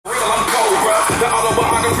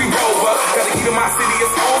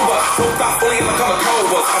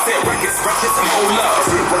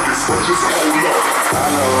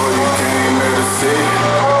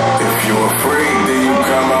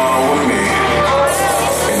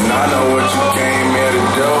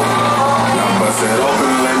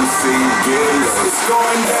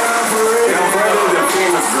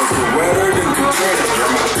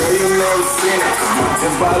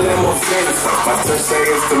by limo finish. My touch say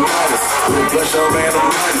it's the minus. With blush your man on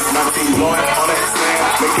minus. My team blowing on that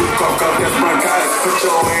sand. Make you cock up that bronchitis. Put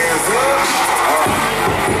your hands up.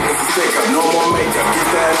 It's a shake up, no more makeup. Get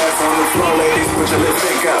that ass on the floor, ladies. Put your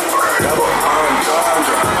lipstick up. Double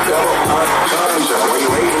entendre. Double entendre. When you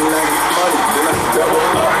hating like money, then I double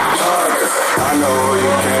entendre. I know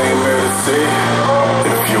you came here to see.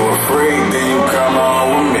 If you a freak, then you come on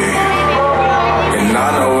with me. And I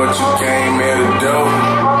know what you came here to do.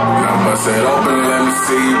 Now bust it open, let me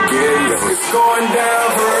see you get it. It's going down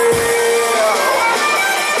for real.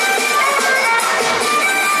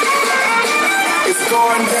 It's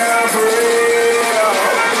going down for real.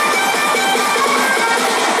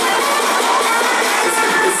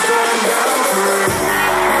 It's going down for real.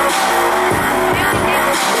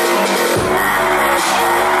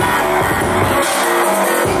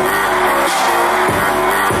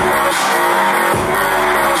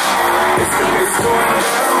 It's going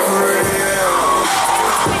down for real.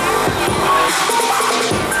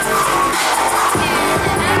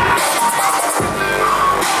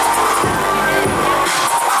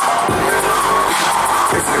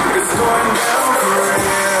 It's going down for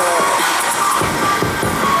real.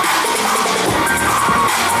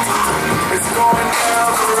 It's going down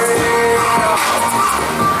for real.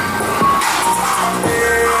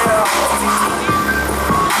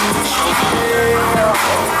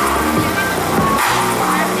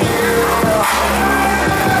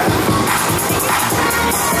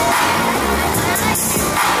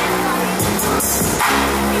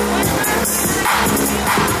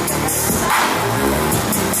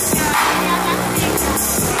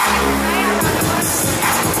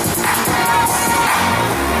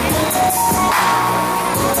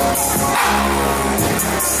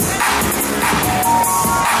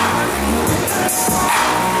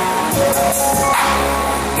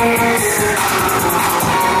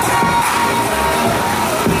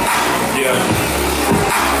 Yeah.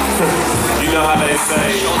 You know how they say,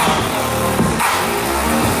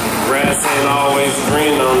 grass ain't always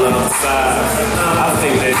green on the other side. I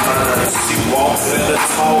think they fine. She walk better,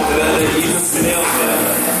 talk better, even smell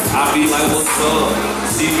better. I be like, what's up?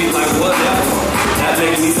 She be like, whatever. That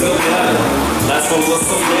make me feel better. That's what was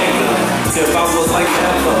so negative. If I was like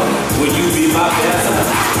never, would you be my better?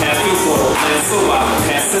 Happy world, man, so I'm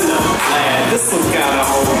passing up glad. This one got a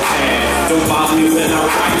whole pad. Don't bother me when I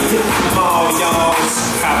write it. All y'all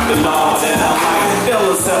copping all that I like.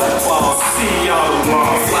 Fellas at the ball, see y'all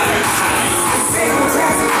tomorrow. Flag high.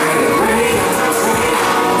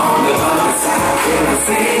 On the other side, can I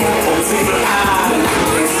see? Oh, see the eye.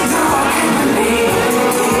 Now I can believe it.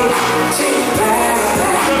 She's better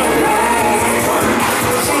than the last one.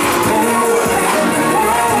 She's better than the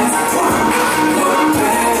last one. You're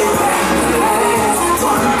better than the last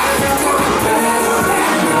one. You're better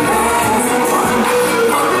than the last one.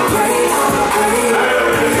 Upgrade, upgrade.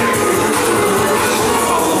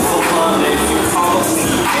 Call them for money, you call me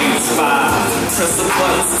H5. Press the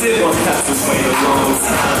button, still gon' have to wait a long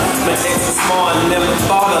time. My ex was smart, never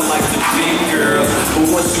thought I liked the big girl. But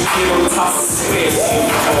once you get on top of sweat, you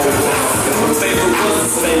over. My favorite was the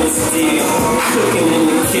same still. Cooking in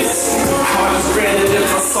the kitchen. Heart is granted if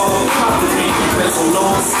I saw them pop the beat. Press on all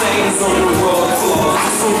the stains on the road floor.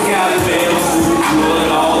 So goddamn food, blood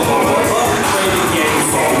all over.